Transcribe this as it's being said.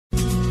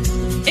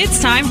It's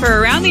time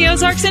for Around the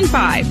Ozarks in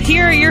 5.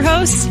 Here are your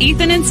hosts,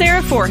 Ethan and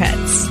Sarah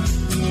Foreheads.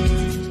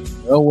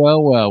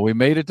 Well. We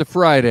made it to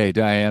Friday,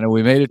 Diana.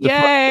 We made it to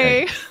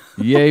Yay.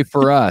 Friday. Yay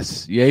for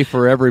us. Yay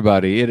for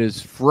everybody. It is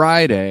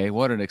Friday.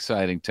 What an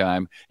exciting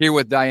time. Here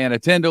with Diana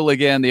Tyndall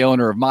again, the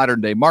owner of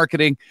Modern Day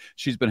Marketing.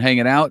 She's been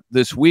hanging out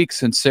this week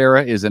since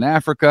Sarah is in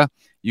Africa.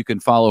 You can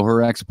follow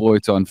her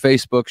exploits on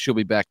Facebook. She'll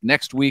be back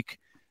next week,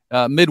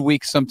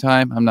 midweek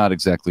sometime. I'm not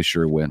exactly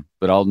sure when,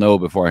 but I'll know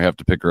before I have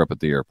to pick her up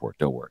at the airport.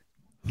 Don't worry.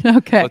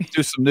 Okay. Let's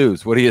do some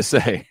news. What do you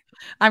say?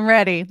 I'm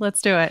ready.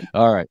 Let's do it.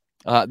 All right.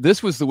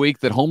 This was the week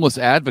that homeless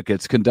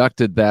advocates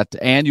conducted that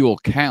annual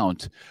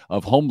count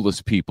of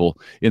homeless people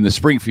in the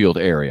Springfield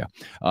area.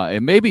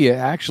 It may be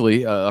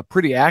actually a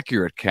pretty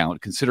accurate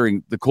count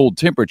considering the cold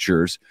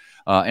temperatures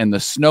and the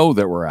snow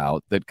that were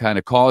out that kind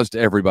of caused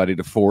everybody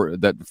to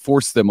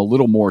forced them a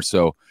little more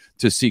so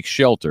to seek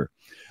shelter.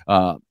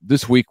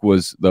 This week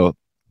was the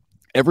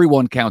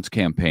Everyone Counts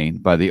campaign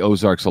by the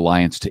Ozarks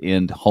Alliance to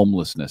End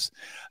Homelessness.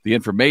 The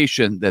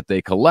information that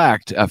they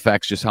collect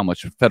affects just how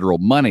much federal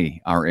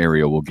money our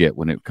area will get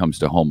when it comes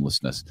to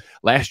homelessness.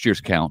 Last year's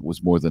count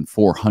was more than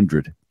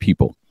 400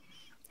 people.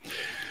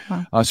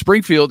 Wow.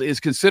 Springfield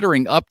is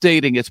considering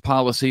updating its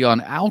policy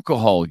on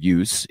alcohol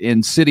use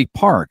in city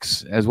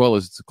parks, as well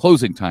as the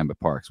closing time at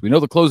parks. We know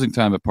the closing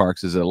time at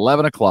parks is at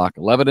 11 o'clock,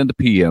 11 in the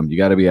p.m. You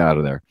got to be out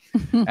of there.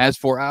 As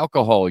for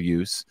alcohol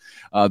use,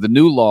 the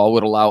new law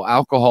would allow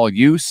alcohol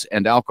use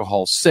and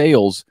alcohol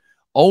sales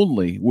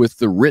only with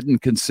the written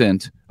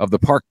consent of the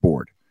park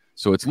board.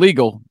 So it's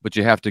legal, but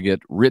you have to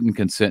get written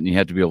consent, and you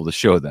have to be able to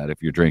show that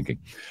if you're drinking.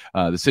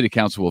 The city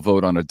council will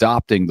vote on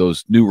adopting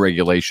those new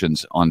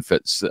regulations on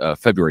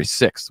February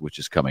 6th, which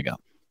is coming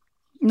up.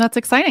 That's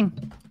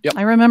exciting. Yep.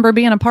 I remember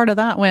being a part of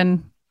that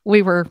when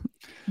we were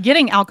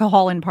getting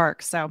alcohol in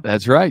parks. So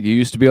that's right. You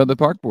used to be on the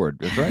park board.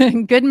 That's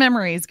right. Good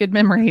memories.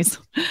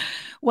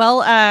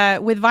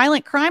 Well, with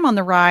violent crime on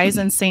the rise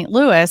in St.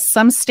 Louis,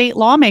 some state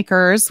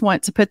lawmakers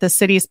want to put the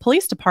city's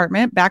police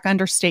department back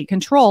under state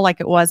control like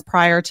it was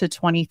prior to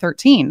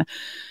 2013.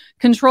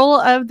 Control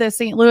of the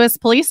St. Louis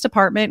Police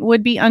Department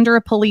would be under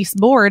a police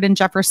board in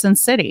Jefferson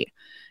City.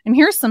 And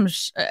here's some,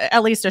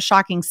 at least a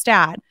shocking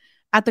stat.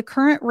 At the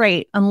current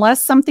rate,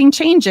 unless something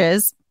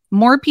changes,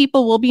 more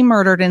people will be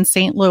murdered in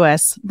St.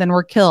 Louis than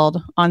were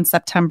killed on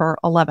September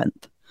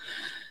 11th.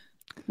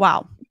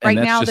 Wow. Right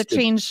now, the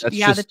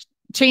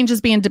change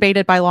is being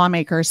debated by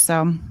lawmakers.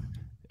 So,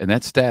 and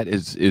that stat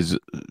is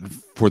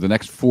for the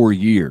next 4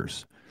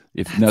 years.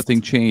 If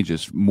nothing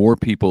changes, more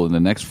people in the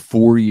next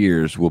 4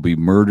 years will be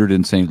murdered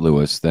in St.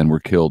 Louis than were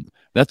killed.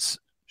 That's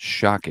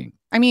shocking.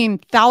 I mean,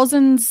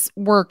 thousands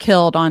were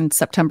killed on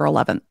September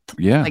 11th.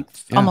 Yeah.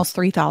 Almost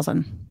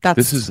 3,000.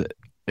 This is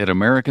at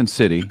American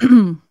City,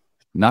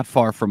 not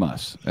far from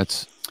us.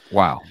 That's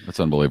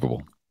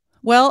unbelievable.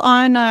 Well,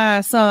 on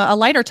a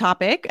lighter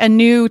topic, a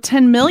new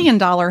 $10 million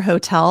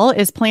hotel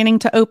is planning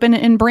to open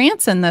in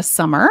Branson this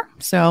summer.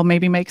 So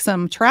maybe make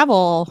some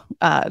travel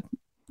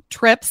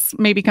trips,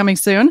 maybe coming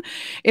soon.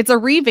 It's a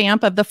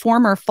revamp of the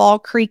former Fall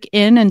Creek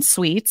Inn and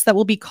Suites that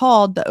will be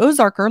called the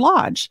Ozarker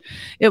Lodge.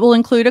 It will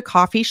include a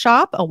coffee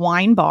shop, a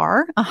wine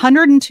bar,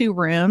 102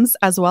 rooms,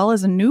 as well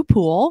as a new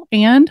pool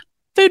and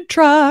food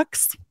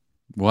trucks.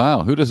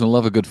 Wow. Who doesn't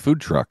love a good food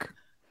truck?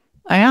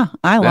 Yeah,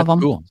 I love them.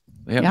 Cool.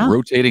 They have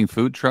rotating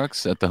food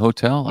trucks at the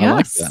hotel. Yes. I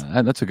like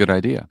that. That's a good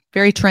idea.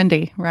 Very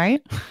trendy,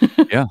 right?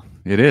 Yeah,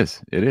 it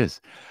is. It is.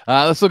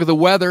 Let's look at the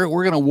weather.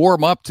 We're going to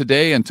warm up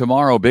today and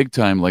tomorrow big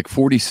time, like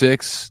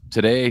 46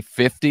 today,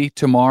 50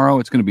 tomorrow.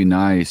 It's going to be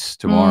nice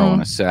tomorrow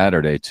on a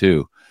Saturday,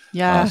 too.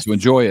 Yeah. So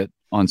enjoy it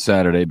on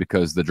Saturday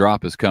because the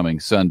drop is coming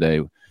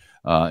Sunday.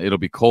 It'll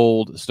be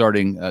cold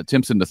starting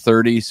temps in the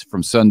 30s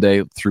from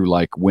Sunday through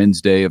like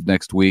Wednesday of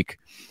next week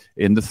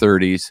in the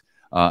 30s.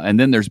 And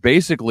then there's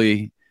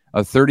basically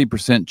a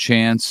 30%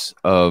 chance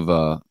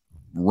of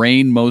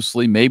rain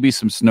mostly, maybe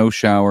some snow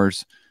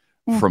showers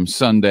from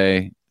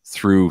Sunday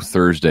through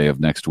Thursday of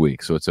next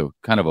week. So it's a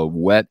kind of a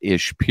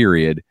wet-ish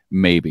period,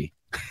 maybe.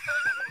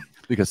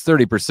 Because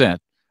 30%,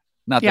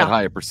 not that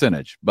high a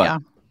percentage,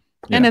 but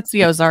and it's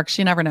the Ozarks.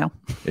 You never know.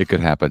 It could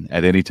happen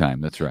at any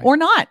time. That's right. Or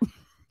not.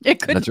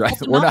 It could That's right.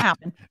 not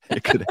happen.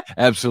 It could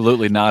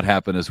absolutely not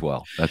happen as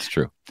well. That's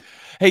true.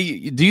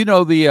 Hey, do you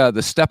know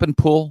the step and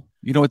pull?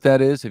 You know what that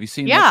is? Have you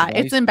seen that? Yeah,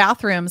 it's in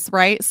bathrooms,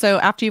 right? So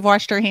after you've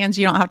washed your hands,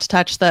 you don't have to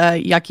touch the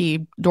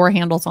yucky door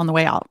handles on the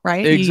way out,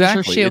 right? Exactly. You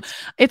use your shoe.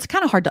 It's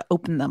kind of hard to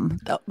open them,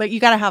 though, but you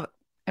got to have,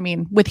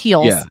 with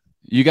heels. Yeah,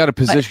 you got to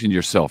position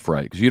yourself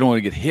right because you don't want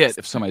to get hit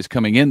if somebody's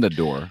coming in the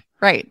door.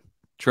 Right.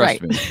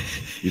 Trust me,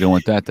 you don't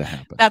want that to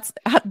happen.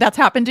 That's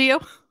happened to you?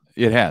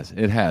 It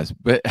has.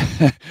 But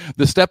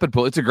the step and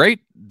pull, it's a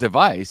great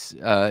device,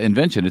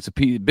 invention. It's a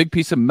big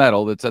piece of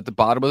metal that's at the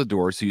bottom of the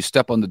door. So you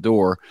step on the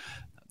door,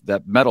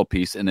 that metal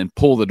piece, and then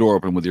pull the door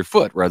open with your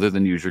foot rather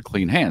than use your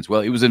clean hands. Well,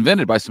 it was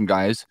invented by some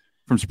guys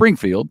from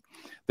Springfield.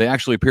 They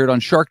actually appeared on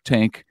Shark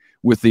Tank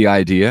with the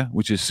idea,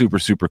 which is super,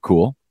 super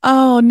cool.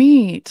 Oh,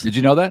 neat. Did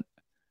you know that?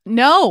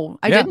 No,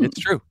 I didn't. It's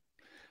true.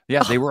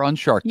 Yeah, they were on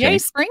Shark Tank. Yay,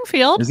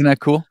 Springfield. Isn't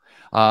that cool?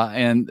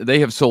 and they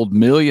have sold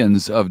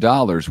millions of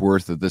dollars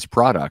worth of this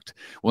product.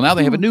 Well, now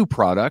they have a new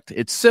product.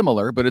 It's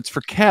similar, but it's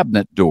for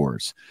cabinet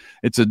doors.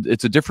 It's a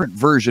different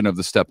version of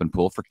the Step and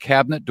Pull for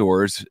cabinet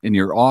doors in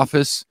your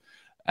office,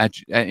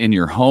 in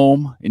your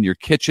home, in your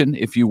kitchen,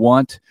 if you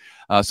want.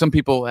 Some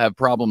people have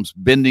problems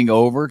bending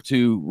over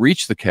to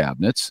reach the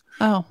cabinets.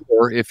 Oh.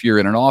 Or if you're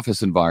in an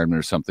office environment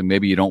or something,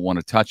 maybe you don't want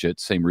to touch it.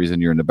 Same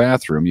reason you're in the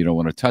bathroom. You don't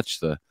want to touch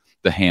the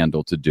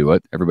handle to do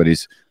it.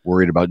 Everybody's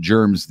worried about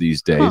germs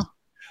these days.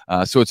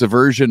 So it's a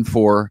version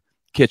for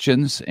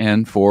kitchens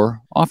and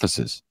for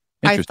offices.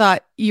 I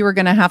thought you were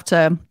going to have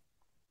to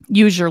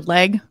use your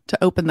leg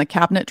to open the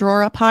cabinet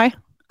drawer up high.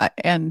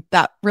 And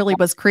that really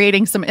was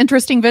creating some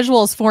interesting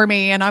visuals for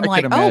me. And I'm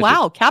like, oh,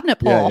 wow, cabinet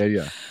pull.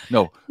 Yeah.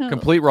 No,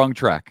 complete wrong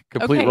track.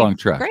 Wrong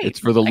track. Great. It's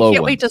for the low one. I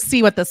can't wait to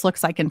see what this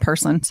looks like in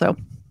person. So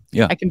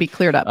yeah, I can be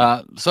cleared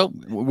up. So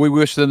we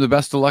wish them the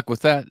best of luck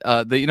with that.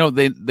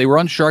 They were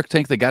on Shark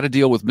Tank. They got a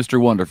deal with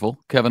Mr. Wonderful,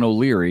 Kevin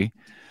O'Leary.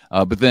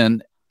 But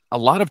then a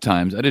lot of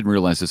times, I didn't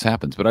realize this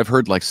happens, but I've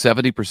heard like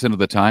 70% of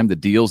the time, the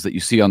deals that you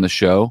see on the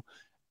show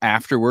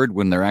afterward,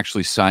 when they're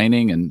actually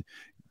signing and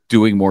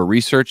doing more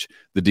research,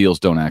 the deals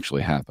don't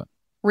actually happen.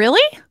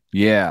 Really?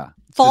 Yeah.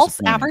 False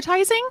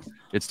advertising?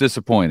 It's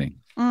disappointing.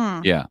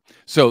 Yeah.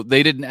 So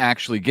they didn't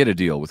actually get a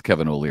deal with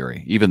Kevin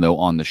O'Leary, even though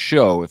on the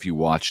show, if you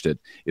watched it,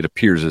 it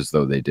appears as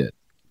though they did.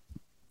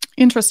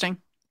 Interesting.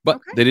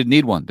 But they didn't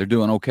need one. They're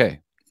doing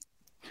okay.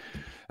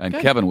 And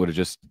good. Kevin would have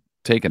just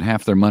taken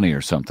half their money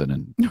or something.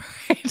 And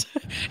right.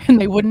 And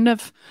they wouldn't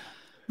have,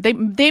 they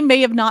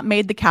may have not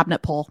made the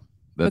cabinet pull.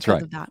 That's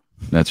right.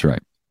 That's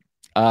right.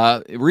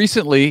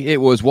 Recently,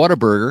 it was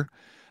Whataburger.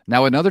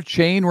 Now, another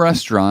chain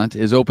restaurant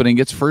is opening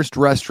its first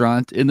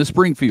restaurant in the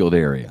Springfield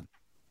area.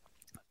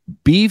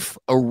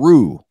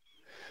 Beef-A-Roo.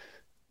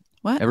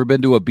 What? Ever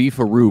been to a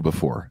Beef-A-Roo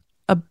before?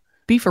 A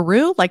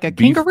Beef-A-Roo? Like a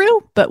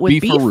kangaroo, but with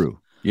beef? Beef-A-Roo.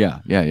 Yeah.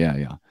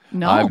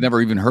 No. I've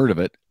never even heard of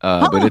it,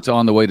 but it's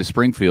on the way to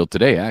Springfield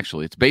today,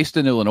 actually. It's based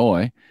in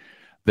Illinois.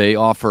 They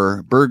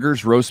offer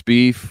burgers, roast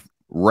beef,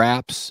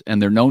 wraps,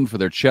 and they're known for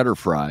their cheddar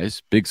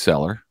fries. Big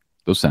seller.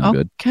 Those sound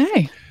good.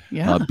 Okay.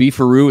 Yeah.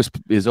 Beef-A-Roo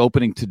is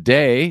opening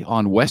today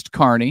on West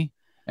Kearney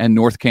and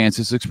North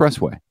Kansas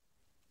Expressway.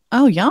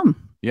 Oh,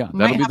 yum. Yeah,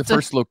 that'll be the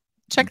first look.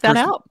 Check that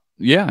out.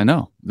 Yeah, I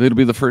know. It'll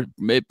be the first.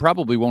 It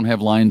probably won't have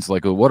lines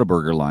like a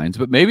Whataburger lines,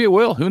 but maybe it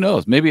will. Who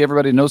knows? Maybe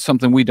everybody knows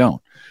something we don't.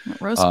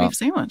 Roast beef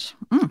sandwich.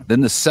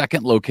 Then the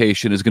second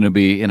location is going to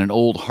be in an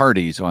old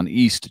Hardee's on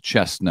East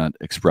Chestnut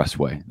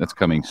Expressway. That's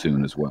coming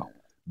soon as well.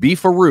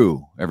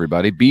 Beef-A-Roo,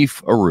 everybody.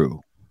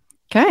 Beef-A-Roo.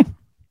 Okay.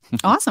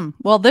 Awesome.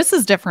 Well, this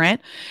is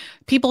different.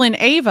 People in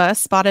Ava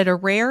spotted a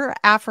rare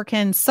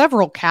African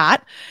several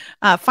cat.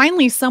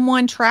 Finally,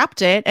 someone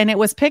trapped it, and it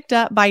was picked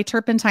up by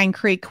Turpentine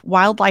Creek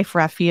Wildlife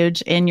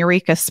Refuge in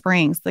Eureka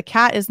Springs. The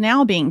cat is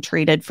now being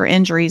treated for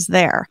injuries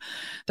there.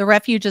 The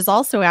refuge is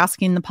also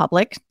asking the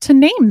public to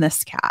name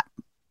this cat.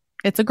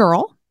 It's a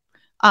girl.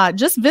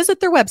 Just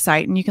visit their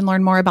website, and you can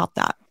learn more about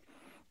that.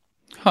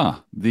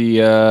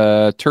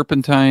 The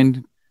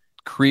Turpentine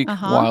Creek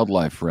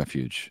Wildlife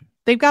Refuge.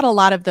 They've got a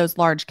lot of those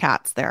large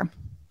cats there.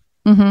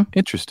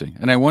 Interesting.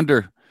 And I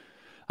wonder,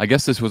 I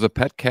guess this was a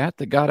pet cat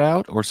that got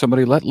out or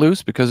somebody let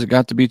loose because it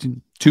got to be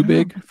too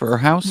big for her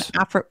house.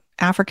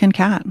 African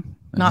cat.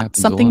 Not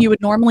something you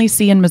would normally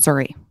see in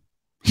Missouri.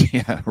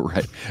 Yeah,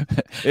 right.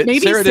 Maybe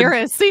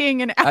Sarah is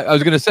seeing an... I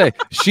was going to say,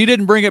 she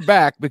didn't bring it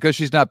back because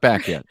she's not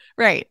back yet.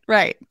 Right.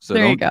 So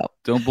there you go.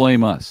 Don't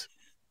blame us.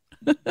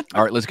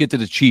 All right, let's get to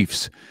the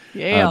Chiefs.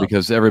 Yeah.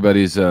 Because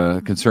everybody's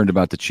concerned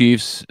about the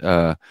Chiefs.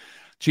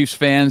 Chiefs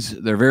fans,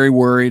 they're very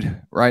worried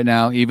right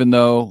now, even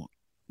though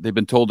they've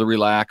been told to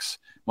relax.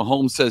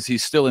 Mahomes says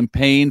he's still in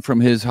pain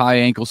from his high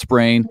ankle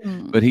sprain,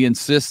 but he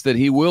insists that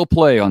he will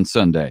play on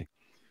Sunday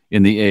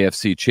in the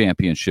AFC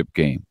Championship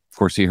game. Of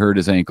course, he hurt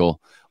his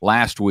ankle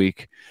last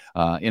week.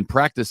 In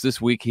practice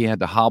this week, he had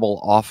to hobble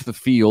off the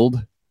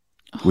field,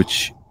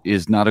 which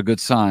is not a good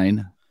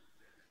sign.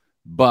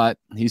 But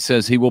he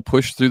says he will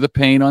push through the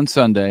pain on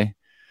Sunday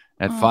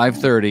at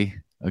 5:30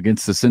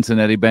 against the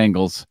Cincinnati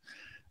Bengals.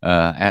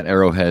 At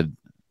Arrowhead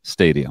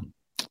Stadium.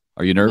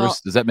 Are you nervous? Well,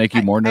 does that make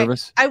you more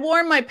nervous? I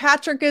wore my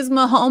Patrick is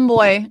my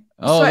homeboy.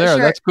 Oh, sweatshirt.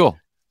 That's cool.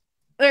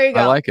 There you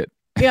go. I like it.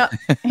 Yeah,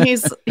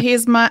 he's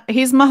my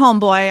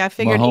homeboy. I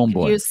figured he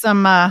could use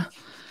some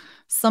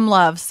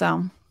love.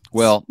 So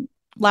well,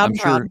 loud I'm and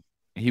proud. Sure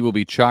he will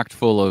be chocked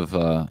full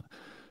of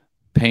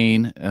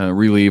pain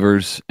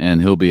relievers,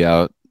 and he'll be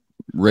out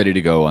ready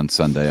to go on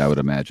Sunday. I would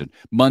imagine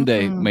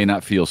Monday may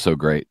not feel so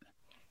great.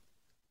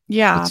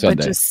 Yeah, but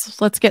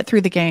just let's get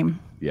through the game.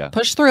 Yeah.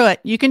 Push through it.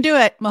 You can do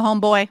it, my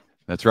homeboy.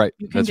 That's right.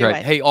 That's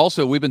right. Hey,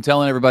 also, we've been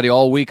telling everybody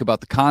all week about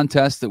the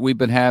contest that we've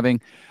been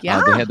having.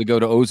 Yeah. They had to go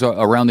to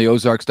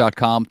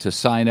aroundtheozarks.com to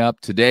sign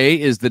up.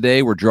 Today is the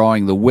day we're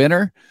drawing the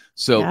winner.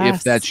 So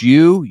if that's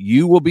you,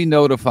 you will be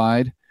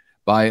notified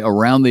by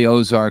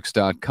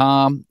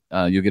aroundtheozarks.com.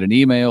 You'll get an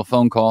email,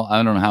 phone call.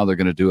 I don't know how they're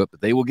going to do it,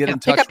 but they will get in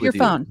touch with you.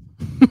 Pick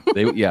up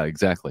your phone.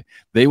 Exactly.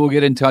 They will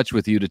get in touch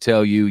with you to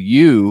tell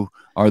you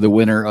are the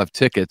winner of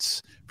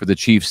tickets for the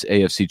Chiefs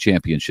AFC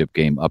Championship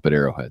game up at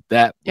Arrowhead.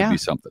 That would be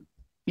something.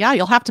 Yeah,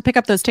 you'll have to pick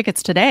up those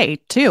tickets today,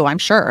 too, I'm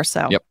sure.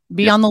 So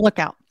be on the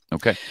lookout.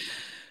 Okay.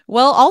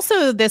 Well,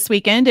 also this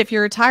weekend, if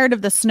you're tired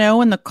of the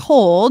snow and the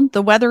cold,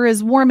 the weather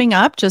is warming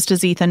up, just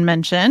as Ethan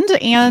mentioned,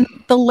 and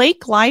the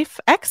Lake Life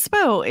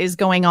Expo is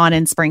going on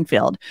in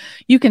Springfield.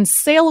 You can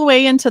sail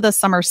away into the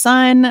summer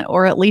sun,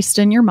 or at least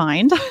in your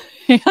mind.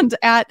 And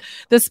at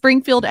the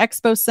Springfield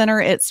Expo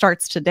Center, it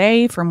starts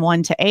today from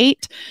 1 to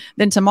 8,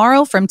 then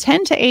tomorrow from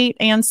 10 to 8,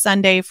 and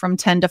Sunday from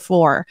 10 to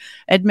 4.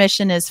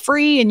 Admission is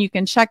free, and you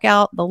can check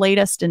out the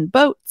latest in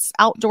boats,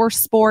 outdoor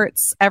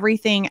sports,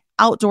 everything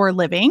outdoor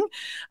living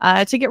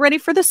to get ready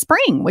for the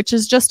spring, which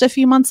is just a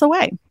few months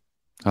away.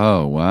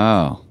 Oh,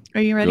 wow.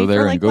 Are you ready go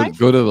there for and Lake Life?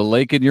 Go to the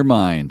lake in your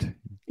mind.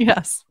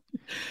 Yes.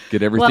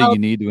 Get everything you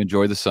need to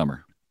enjoy the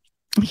summer.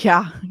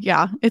 Yeah.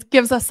 It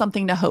gives us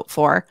something to hope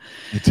for.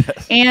 It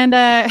does.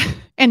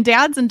 And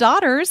dads and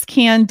daughters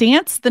can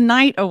dance the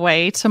night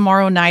away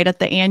tomorrow night at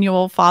the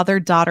annual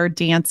Father-Daughter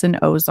Dance in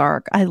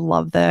Ozark. I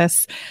love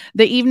this.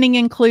 The evening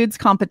includes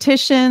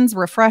competitions,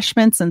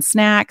 refreshments and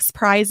snacks,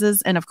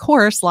 prizes, and of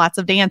course, lots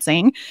of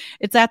dancing.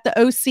 It's at the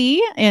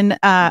OC in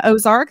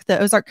Ozark,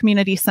 the Ozark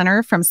Community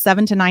Center, from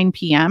 7 to 9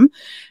 p.m.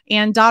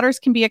 And daughters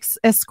can be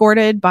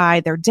escorted by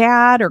their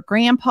dad or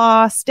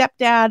grandpa,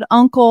 stepdad,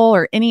 uncle,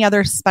 or any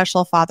other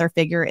special father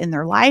figure in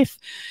their life.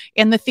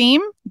 And the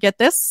theme, get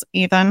this,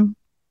 Ethan,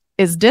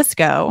 is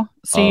disco.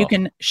 So you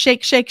can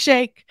shake your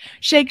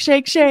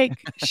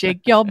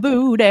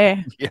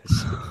booty.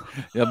 Yes.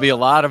 There'll be a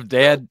lot of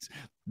dads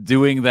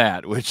doing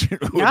that, which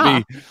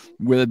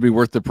would be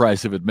worth the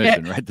price of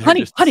admission, right there.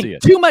 Honey,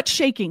 too much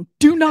shaking.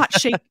 Do not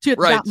shake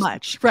that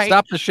much, right?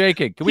 Stop the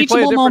shaking. Can we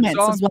play a different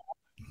song? As well.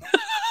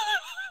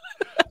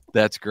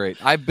 That's great.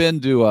 I've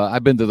been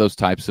to those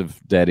types of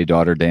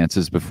daddy-daughter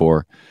dances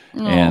before,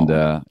 and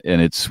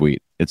it's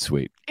sweet. It's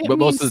sweet. But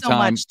most of the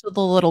time, much to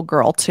the little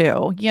girl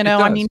too. You know,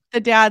 I mean, the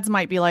dads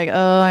might be like,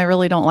 "Oh, I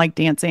really don't like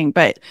dancing,"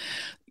 but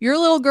your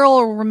little girl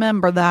will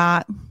remember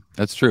that.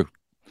 That's true.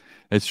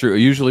 It's true.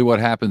 Usually, what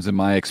happens in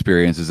my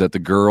experience is that the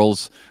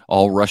girls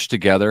all rush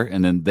together,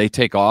 and then they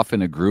take off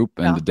in a group,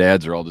 and the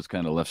dads are all just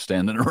kind of left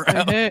standing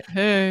around.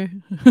 Hey.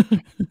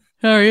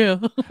 How are you?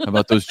 How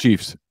about those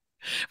Chiefs?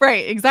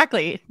 Right,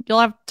 exactly.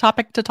 You'll have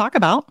topic to talk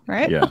about,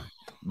 right? Yeah,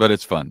 but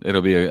it's fun.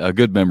 It'll be a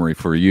good memory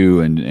for you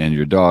and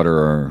your daughter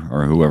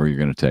or whoever you're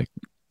going to take.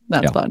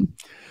 That's fun.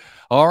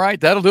 All right,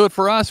 that'll do it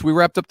for us. We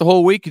wrapped up the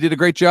whole week. You did a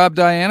great job,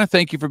 Diana.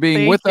 Thank you for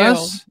being with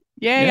us.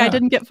 Yay, I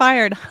didn't get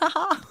fired.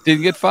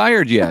 Didn't get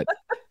fired yet.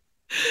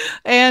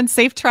 And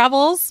safe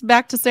travels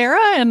back to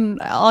Sarah,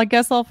 and I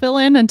guess I'll fill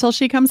in until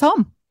she comes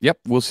home. Yep,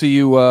 we'll see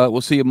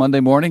you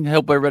Monday morning. I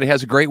hope everybody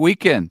has a great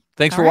weekend.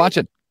 Thanks for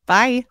watching.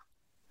 Bye.